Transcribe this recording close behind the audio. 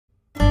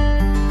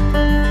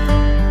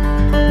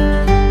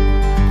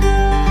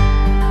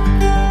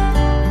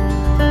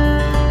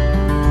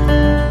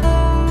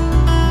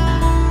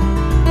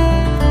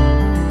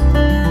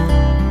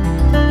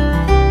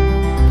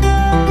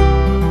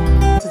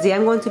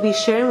going to be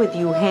sharing with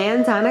you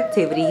hands-on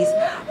activities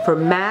for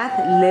math,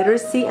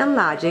 literacy, and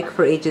logic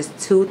for ages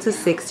 2 to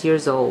 6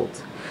 years old.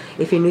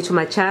 If you're new to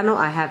my channel,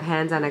 I have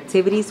hands-on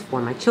activities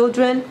for my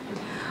children,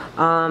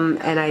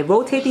 and I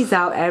rotate these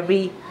out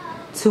every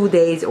 2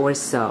 days or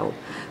so.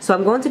 So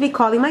I'm going to be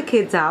calling my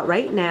kids out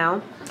right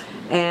now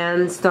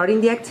and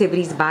starting the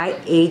activities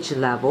by age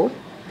level.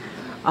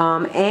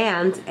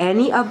 And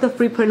any of the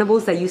free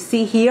printables that you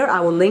see here,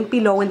 I will link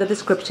below in the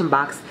description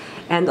box,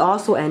 and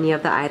also any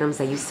of the items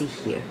that you see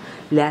here.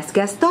 Let's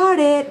get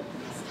started.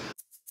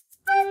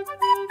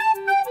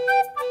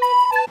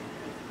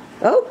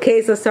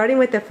 Okay, so starting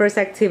with the first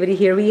activity,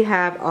 here we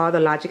have all the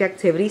logic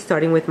activities,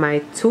 starting with my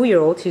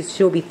 2-year-old.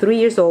 She'll be 3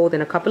 years old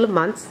in a couple of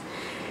months.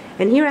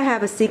 And here I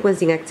have a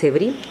sequencing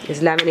activity.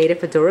 It's laminated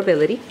for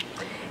durability.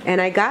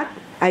 And I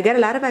get a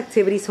lot of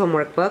activities from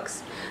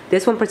workbooks.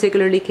 This one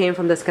particularly came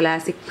from the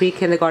Scholastic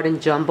Pre-Kindergarten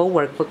Jumbo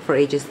Workbook for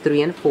ages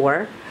 3 and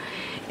 4.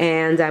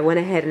 And I went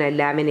ahead and I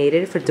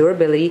laminated it for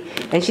durability.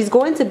 And she's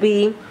going to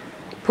be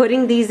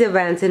putting these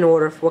events in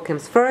order for what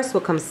comes first,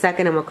 what comes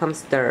second, and what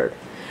comes third.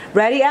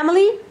 Ready,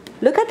 Emily?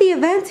 Look at the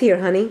events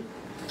here, honey.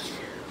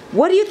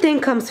 What do you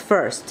think comes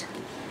first?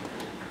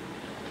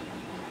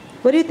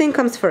 What do you think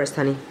comes first,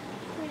 honey?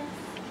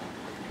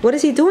 What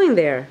is he doing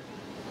there?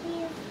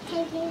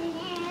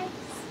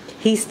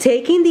 He's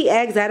taking the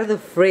eggs out of the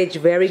fridge.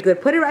 Very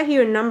good. Put it right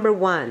here, number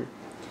 1.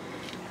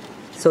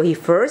 So he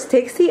first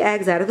takes the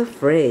eggs out of the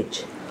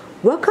fridge.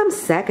 What comes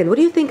second? What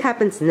do you think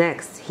happens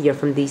next here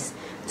from these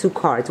 2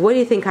 cards? What do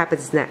you think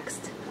happens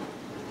next?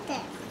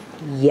 This.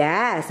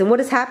 Yes. And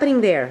what is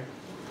happening there?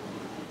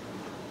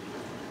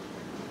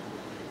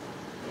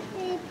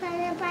 He put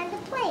it on the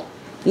plate.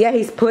 Yeah,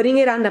 he's putting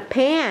it on the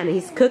pan.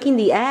 He's cooking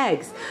the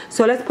eggs.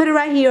 So let's put it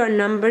right here on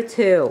number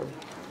 2.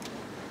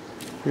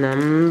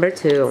 Number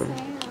 2.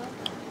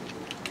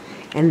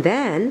 And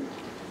then,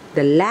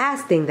 the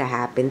last thing that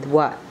happened,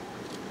 what?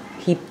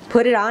 He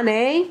put it on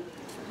a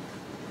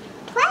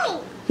plate.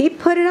 He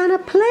put it on a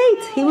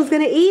plate. He was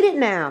going to eat it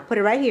now. Put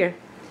it right here.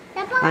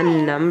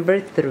 On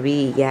number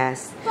 3,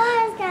 yes. The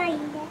boy's going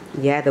to eat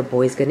it. Yeah, the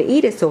boy's going to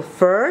eat it. So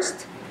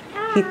first,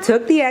 he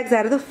took the eggs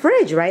out of the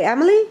fridge, right,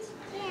 Emily?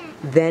 Yeah.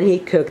 Then he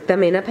cooked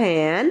them in a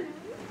pan.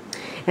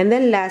 And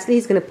then lastly,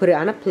 he's going to put it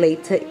on a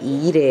plate to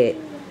eat it.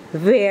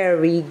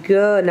 Very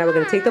good. Now we're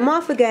going to take them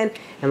off again,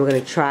 and we're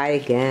going to try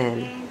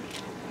again.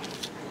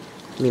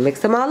 Let me mix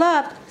them all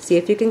up. See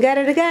if you can get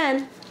it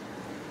again.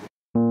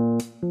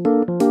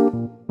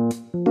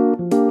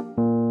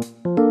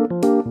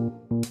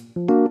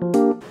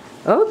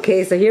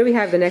 Okay, so here we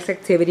have the next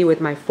activity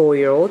with my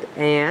 4-year-old,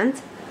 and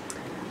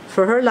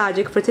for her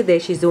logic for today,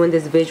 she's doing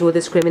this visual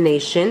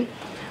discrimination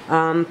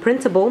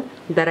printable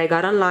that I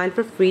got online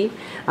for free.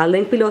 I'll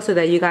link below so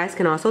that you guys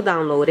can also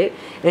download it.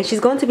 And she's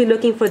going to be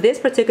looking for this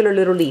particular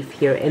little leaf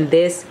here in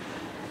this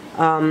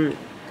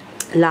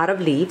lot of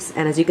leaves.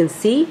 And as you can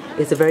see,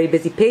 it's a very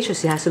busy page, so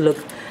she has to look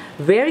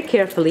very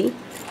carefully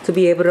to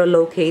be able to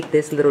locate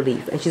this little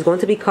leaf. And she's going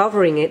to be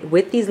covering it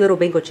with these little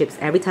bingo chips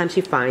every time she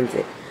finds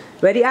it.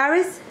 Ready,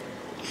 Iris?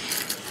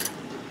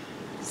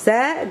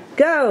 Set,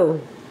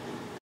 go!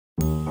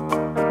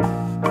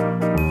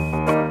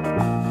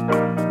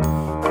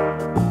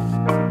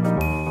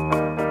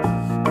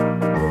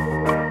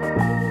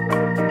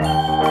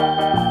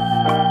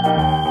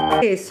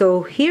 Okay,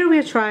 so here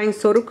we're trying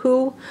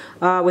Sudoku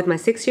with my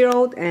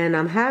 6-year-old, and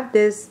I have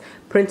this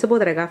printable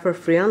that I got for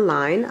free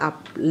online. I'll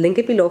link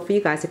it below for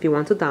you guys if you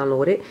want to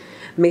download it.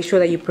 Make sure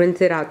that you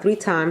print it out 3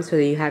 times so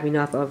that you have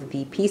enough of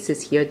the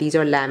pieces here. These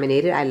are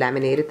laminated. I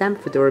laminated them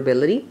for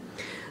durability.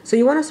 So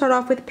you want to start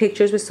off with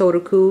pictures with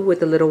Sudoku with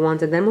the little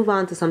ones, and then move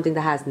on to something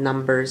that has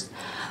numbers.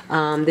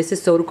 This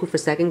is Sudoku for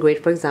 2nd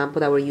grade, for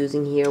example, that we're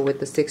using here with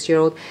the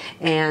 6-year-old,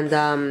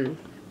 and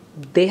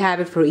they have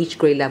it for each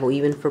grade level,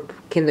 even for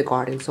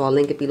kindergarten, so I'll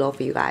link it below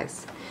for you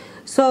guys.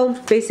 So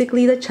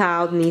basically the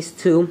child needs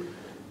to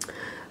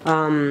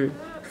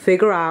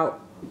figure out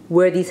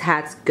where these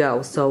hats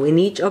go. So in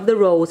each of the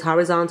rows,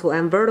 horizontal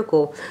and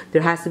vertical,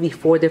 there has to be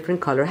 4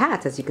 different color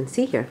hats, as you can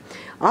see here.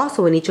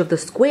 Also in each of the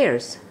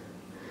squares,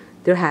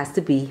 there has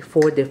to be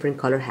 4 different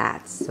color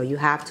hats. So you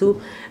have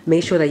to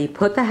make sure that you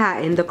put the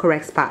hat in the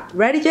correct spot.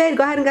 Ready, Jade?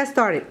 Go ahead and get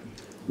started.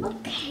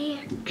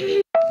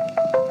 Okay.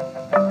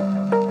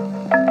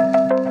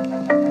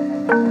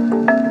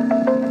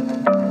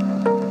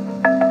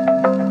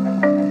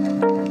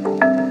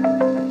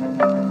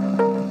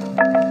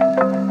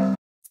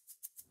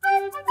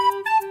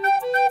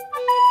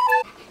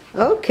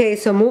 Okay,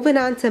 so moving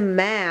on to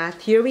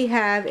math, here we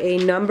have a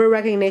number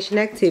recognition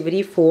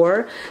activity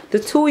for the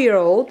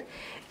 2-year-old,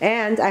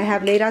 and I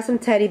have laid out some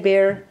teddy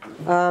bear.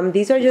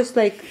 These are just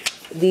like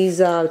these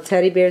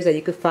teddy bears that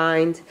you could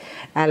find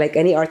at like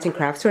any arts and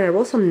crafts store, and I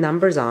wrote some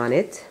numbers on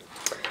it.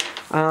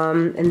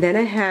 And then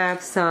I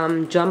have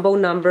some jumbo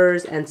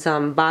numbers and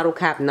some bottle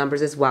cap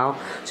numbers as well,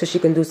 so she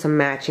can do some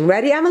matching.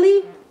 Ready,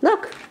 Emily?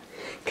 Look,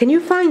 can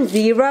you find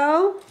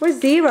 0? Where's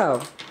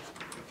 0?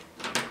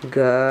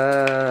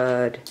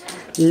 Good.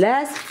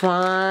 Let's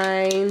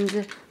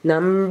find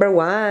number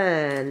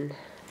 1.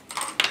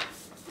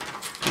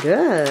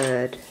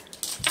 Good.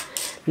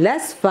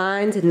 Let's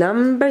find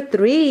number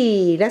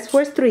 3.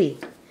 Where's 3?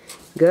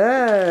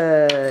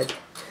 Good.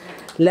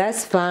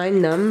 Let's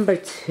find number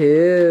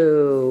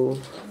 2.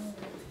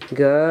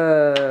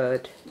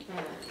 Good.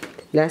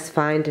 Let's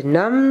find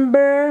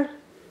number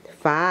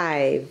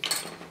 5.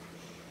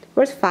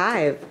 Where's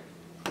 5?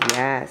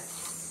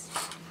 Yes.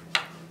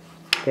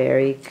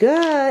 Very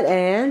good.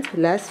 And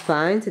let's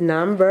find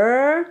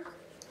number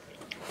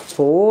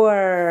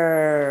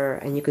 4.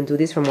 And you can do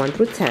this from 1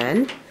 through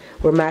 10.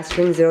 We're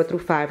mastering 0 through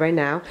 5 right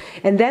now.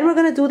 And then we're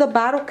going to do the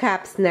bottle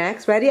caps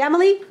next. Ready,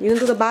 Emily? You can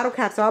do the bottle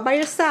caps all by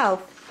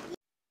yourself.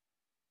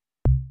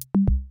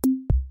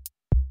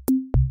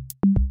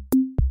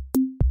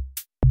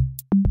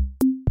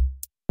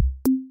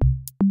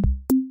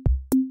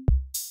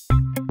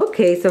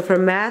 Okay, so for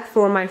math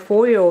for my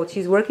 4-year-old,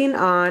 she's working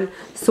on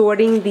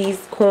sorting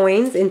these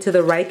coins into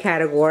the right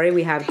category.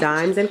 We have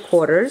dimes and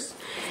quarters.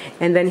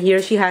 And then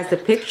here she has the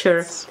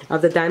picture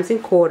of the dimes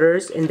and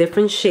quarters in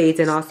different shades,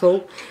 and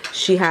also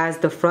she has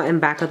the front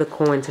and back of the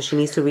coin, so she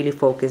needs to really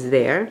focus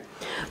there.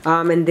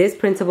 And this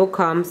printable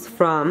comes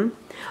from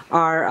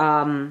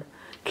our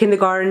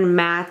kindergarten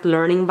math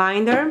learning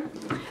binder.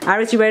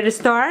 Iris, you ready to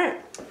start?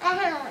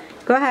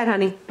 Go ahead,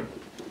 honey.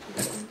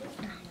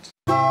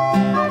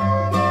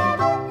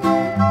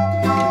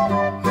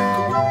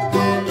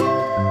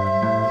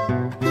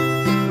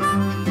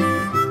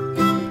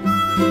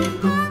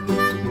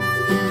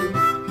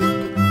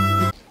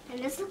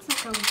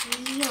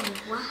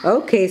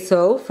 Okay,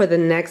 so for the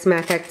next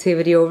math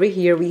activity over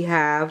here, we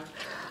have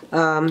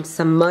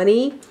some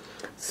money,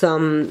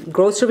 some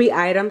grocery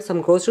items,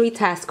 some grocery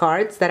task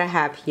cards that I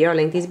have here. I'll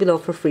link these below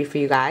for free for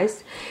you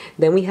guys.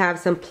 Then we have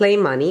some play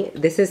money.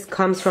 This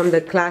comes from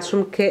the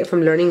classroom kit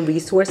from Learning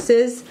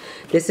Resources.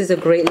 This is a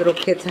great little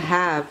kit to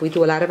have. We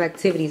do a lot of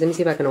activities. Let me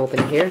see if I can open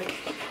it here.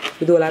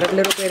 We do a lot of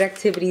little great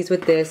activities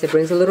with this. It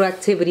brings a little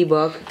activity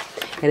book,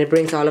 and it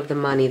brings all of the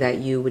money that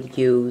you would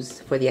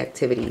use for the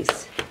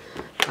activities.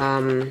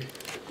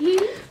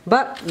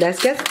 But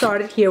let's get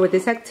started here with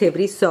this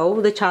activity.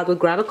 So the child will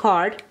grab a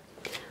card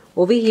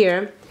over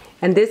here,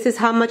 and this is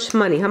how much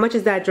money? How much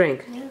is that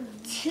drink?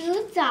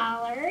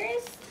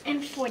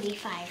 $2.45.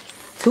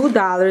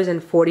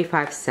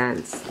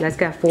 $2.45. Let's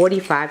get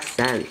 45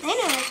 cents. I know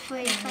it's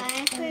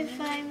 45.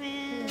 45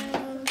 is...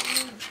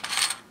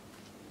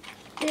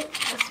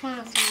 This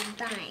one's a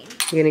dime.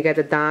 You're gonna get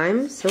the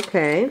dimes?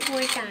 Okay. 4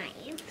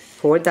 dimes.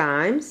 4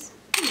 dimes.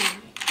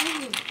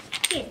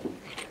 Here.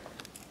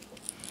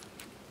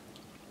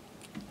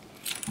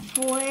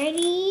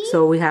 40.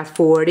 So we have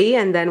 40,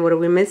 and then what are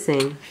we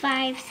missing?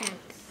 5 cents.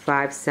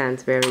 5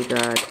 cents. Very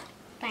good.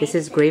 5 This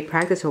is great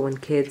practice for when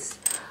kids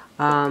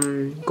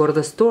go to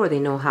the store. They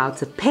know how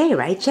to pay,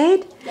 right,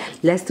 Jade? Yes.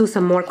 Let's do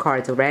some more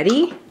cards.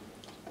 Ready?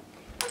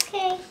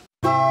 Okay.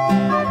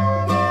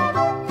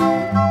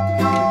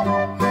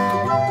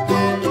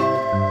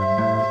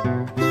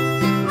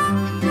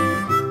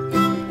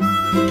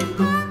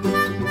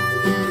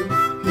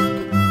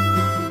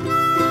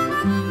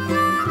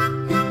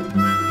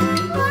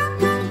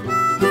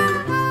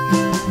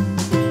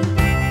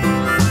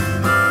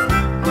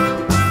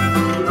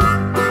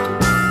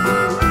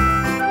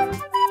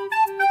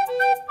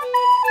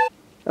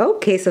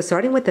 Okay, so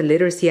starting with the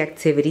literacy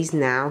activities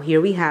now,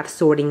 here we have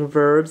sorting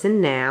verbs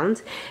and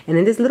nouns. And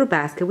in this little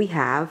basket we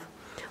have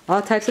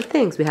all types of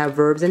things. We have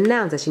verbs and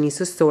nouns that she needs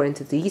to sort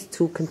into these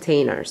 2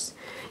 containers.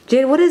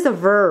 Jade, what is a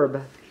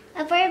verb?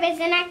 A verb is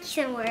an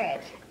action word.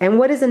 And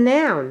what is a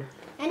noun?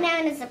 A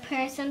noun is a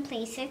person,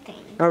 place, or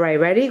thing. Alright,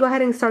 ready? Go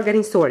ahead and start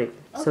getting sorted.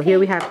 Okay. So here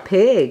we have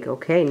pig,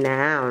 okay,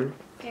 noun.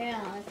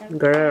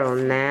 Girl,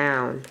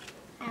 noun.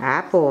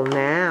 Apple,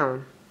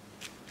 noun.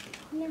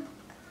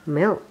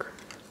 Milk.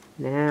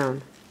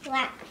 Noun.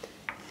 Laugh.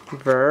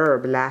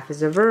 Verb. Laugh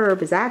is a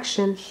verb. Is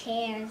action.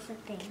 Chair is a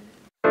thing.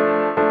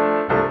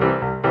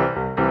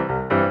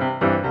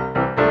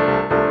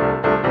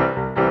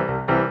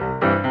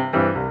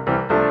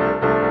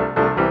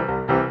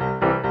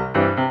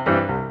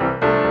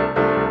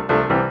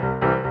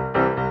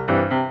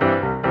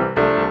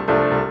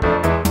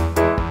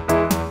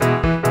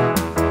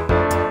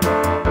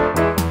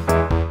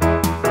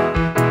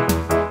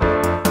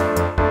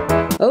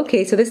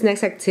 Okay, so this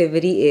next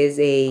activity is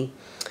a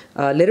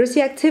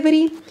literacy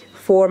activity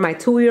for my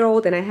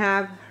 2-year-old, and I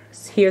have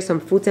here some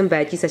fruits and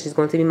veggies that she's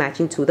going to be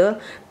matching to the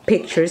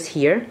pictures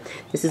here.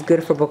 This is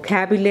good for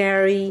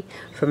vocabulary,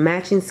 for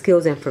matching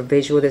skills, and for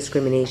visual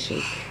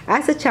discrimination,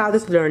 as the child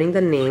is learning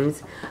the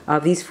names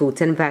of these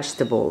fruits and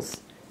vegetables.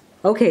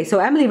 Okay, so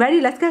Emily, ready?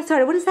 Let's get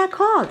started. What is that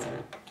called?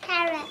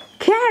 Carrot.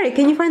 Carrot.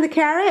 Can you find the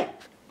carrot?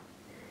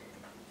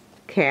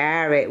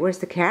 Carrot. Where's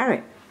the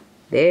carrot?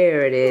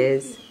 There it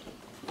is.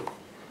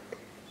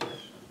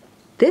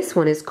 This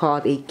one is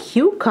called a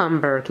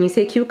cucumber. Can you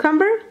say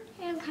cucumber?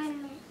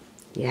 Cucumber.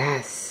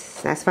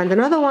 Yes. Let's find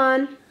another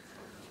one.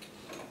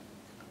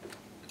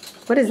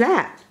 What is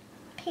that?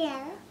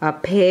 Pear. A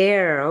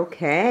pear.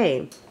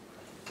 Okay.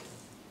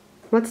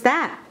 What's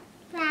that?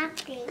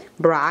 Broccoli.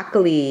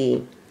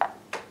 Broccoli.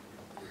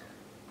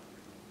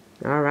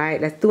 All right.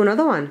 Let's do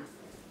another one.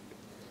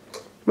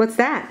 What's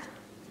that?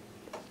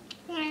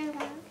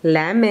 Mango.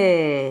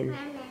 Lemon.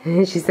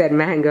 She said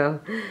mango.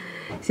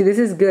 See, this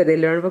is good. They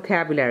learn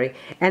vocabulary.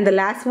 And the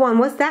last one,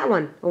 what's that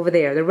one over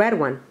there? The red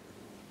one.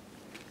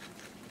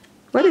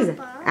 What is it?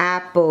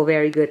 Apple.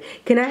 Very good.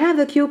 Can I have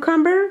the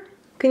cucumber?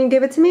 Can you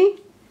give it to me?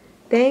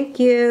 Thank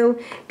you.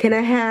 Can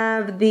I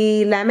have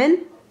the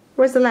lemon?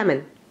 Where's the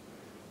lemon?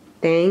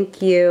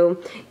 Thank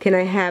you. Can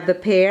I have the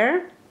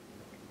pear?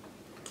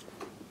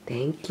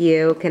 Thank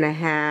you. Can I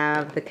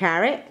have the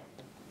carrot?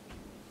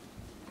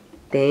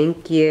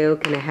 Thank you.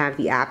 Can I have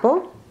the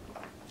apple?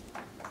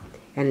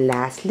 And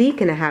lastly,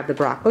 can I have the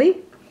broccoli?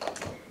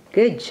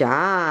 Good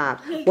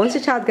job. Once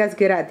your child gets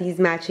good at these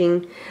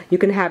matching, you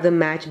can have them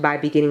match by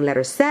beginning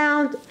letter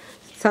sound.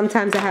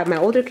 Sometimes I have my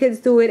older kids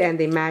do it and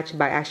they match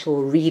by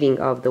actual reading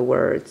of the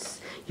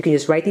words. You can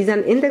just write these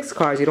on index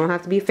cards. You don't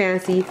have to be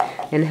fancy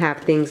and have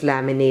things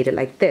laminated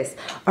like this.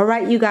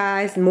 Alright, you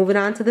guys, moving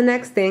on to the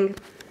next thing.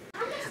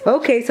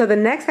 Okay, so the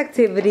next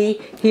activity,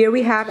 here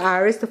we have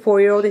Iris, the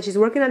 4-year-old, and she's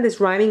working on this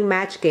rhyming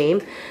match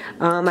game.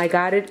 I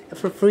got it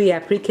for free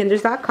at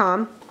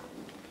prekinders.com.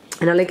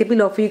 And I'll link it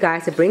below for you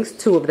guys. It brings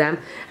 2 of them.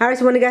 Iris,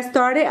 you want to get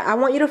started? I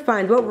want you to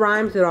find what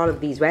rhymes with all of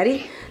these.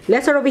 Ready?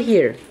 Let's start over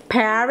here.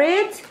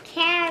 Parrot.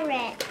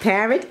 Carrot.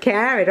 Parrot,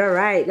 carrot. All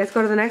right. Let's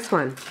go to the next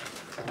one.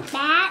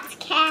 Bat,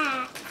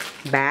 cat.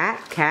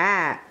 Bat,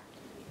 cat.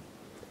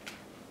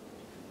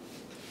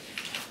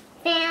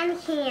 Fan,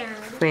 can.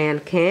 Fan,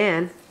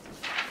 can.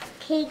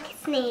 Cake,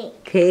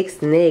 snake. Cake,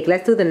 snake.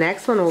 Let's do the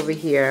next one over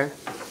here.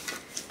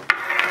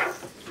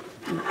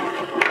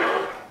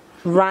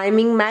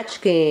 Rhyming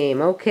match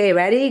game. Okay,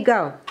 ready?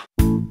 Go.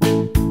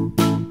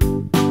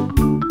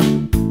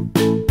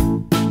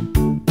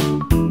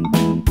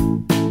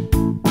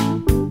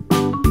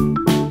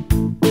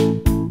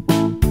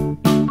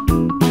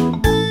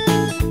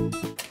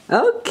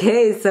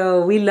 Okay,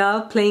 so we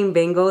love playing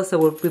bingo, so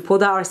we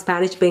pulled out our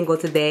Spanish bingo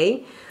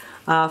today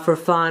for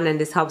fun, and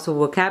this helps with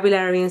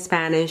vocabulary in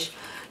Spanish.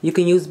 You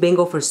can use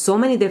bingo for so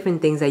many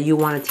different things that you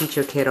want to teach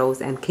your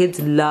kiddos, and kids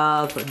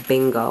love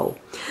bingo.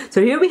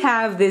 So here we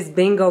have this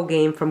bingo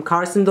game from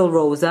Carson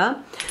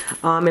Delrosa.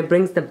 It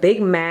brings the big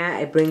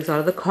mat, it brings all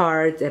of the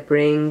cards, it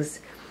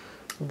brings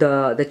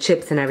the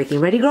chips and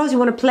everything. Ready, girls? You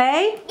want to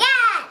play? Yeah!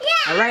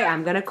 Yeah! Alright,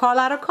 I'm going to call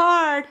out a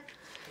card.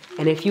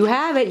 And if you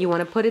have it, you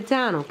want to put it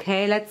down,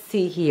 okay? Let's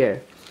see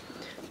here.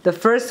 The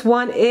first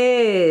one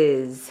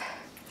is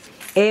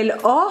El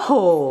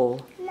Ojo.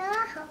 No.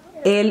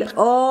 El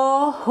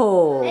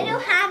Ojo. I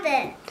don't have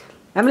it.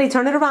 Emily,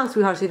 turn it around,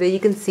 sweetheart, so that you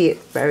can see it.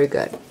 Very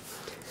good.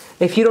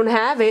 If you don't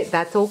have it,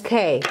 that's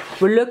okay.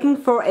 We're looking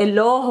for El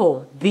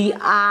Ojo, the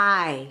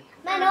eye.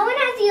 But no one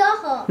has the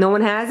ojo. No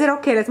one has it?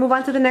 Okay, let's move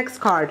on to the next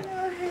card.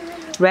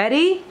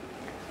 Ready?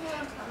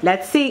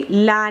 Let's see.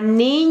 La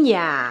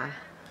Niña.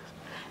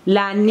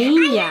 La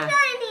Niña. I have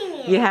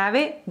La Niña. You have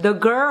it? The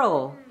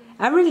girl.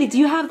 Emily, do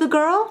you have the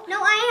girl?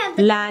 No, I have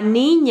the La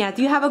Niña.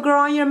 Do you have a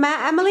girl on your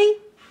mat, Emily?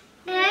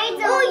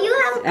 Oh, you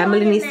have a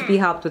Emily needs to be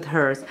helped with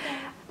hers.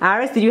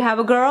 Iris, did you have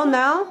a girl?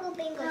 No?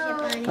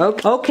 No.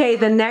 Okay,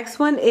 the next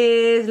one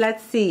is,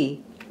 let's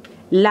see.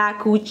 La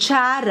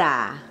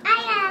Cuchara. I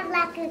have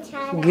La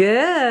Cuchara.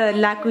 Good.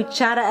 La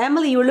Cuchara.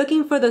 Emily, you were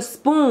looking for the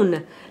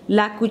spoon.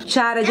 La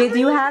Cuchara. Jay, do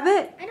you have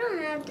it? I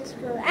don't have the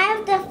spoon. I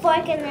have the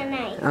fork and the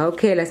knife.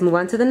 Okay, let's move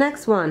on to the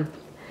next one.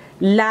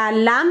 La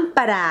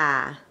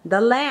Lámpara.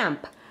 The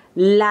lamp.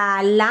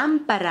 La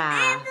Lámpara. I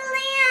have the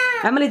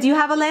lamp. Emily, do you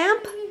have a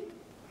lamp?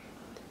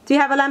 Do you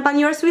have a lamp on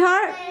yours,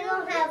 sweetheart? I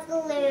don't have the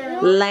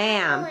lamp.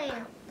 Lamp.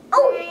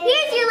 Oh,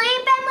 here's your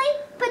lamp, Emily.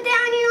 Put that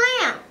on your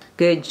lamp.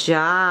 Good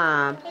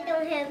job. I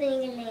don't have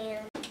any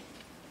lamp.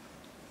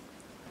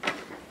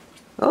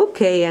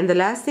 Okay, and the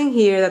last thing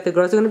here that the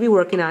girls are going to be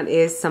working on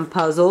is some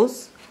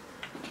puzzles.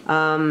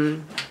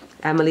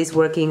 Emily's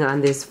working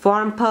on this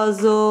farm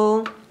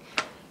puzzle.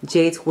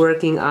 Jade's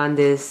working on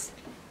this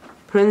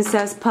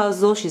princess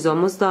puzzle. She's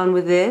almost done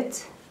with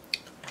it.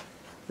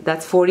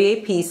 That's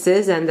 48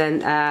 pieces, and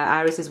then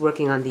Iris is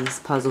working on these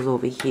puzzles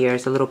over here.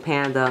 It's a little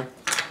panda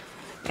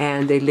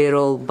and a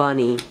little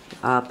bunny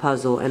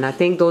puzzle, and I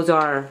think those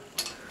are,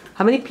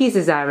 how many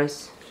pieces,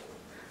 Iris?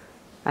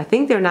 I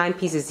think they're 9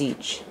 pieces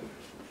each.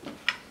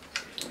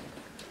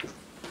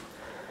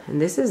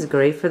 And this is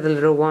great for the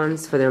little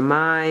ones, for their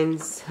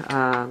minds,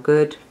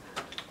 good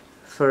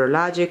for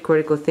logic,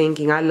 critical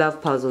thinking. I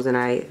love puzzles, and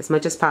I, as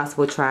much as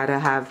possible, try to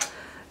have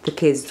the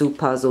kids do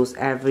puzzles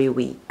every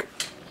week.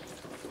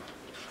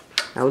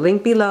 I will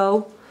link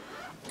below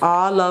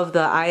all of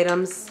the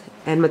items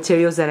and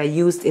materials that I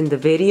used in the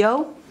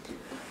video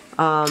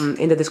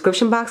in the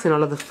description box, and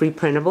all of the free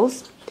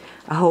printables.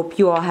 I hope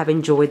you all have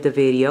enjoyed the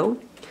video.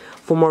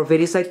 For more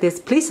videos like this,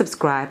 please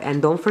subscribe,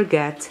 and don't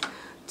forget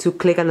to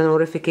click on the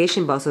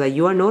notification bell so that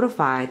you are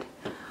notified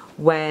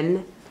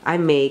when I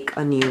make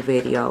a new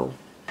video.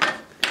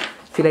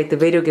 If you like the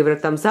video, give it a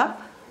thumbs up.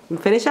 You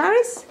finish,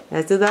 Iris?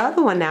 Let's do the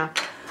other one now.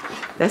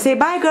 Let's say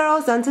bye,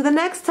 girls. Until the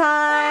next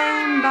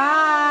time.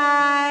 Bye.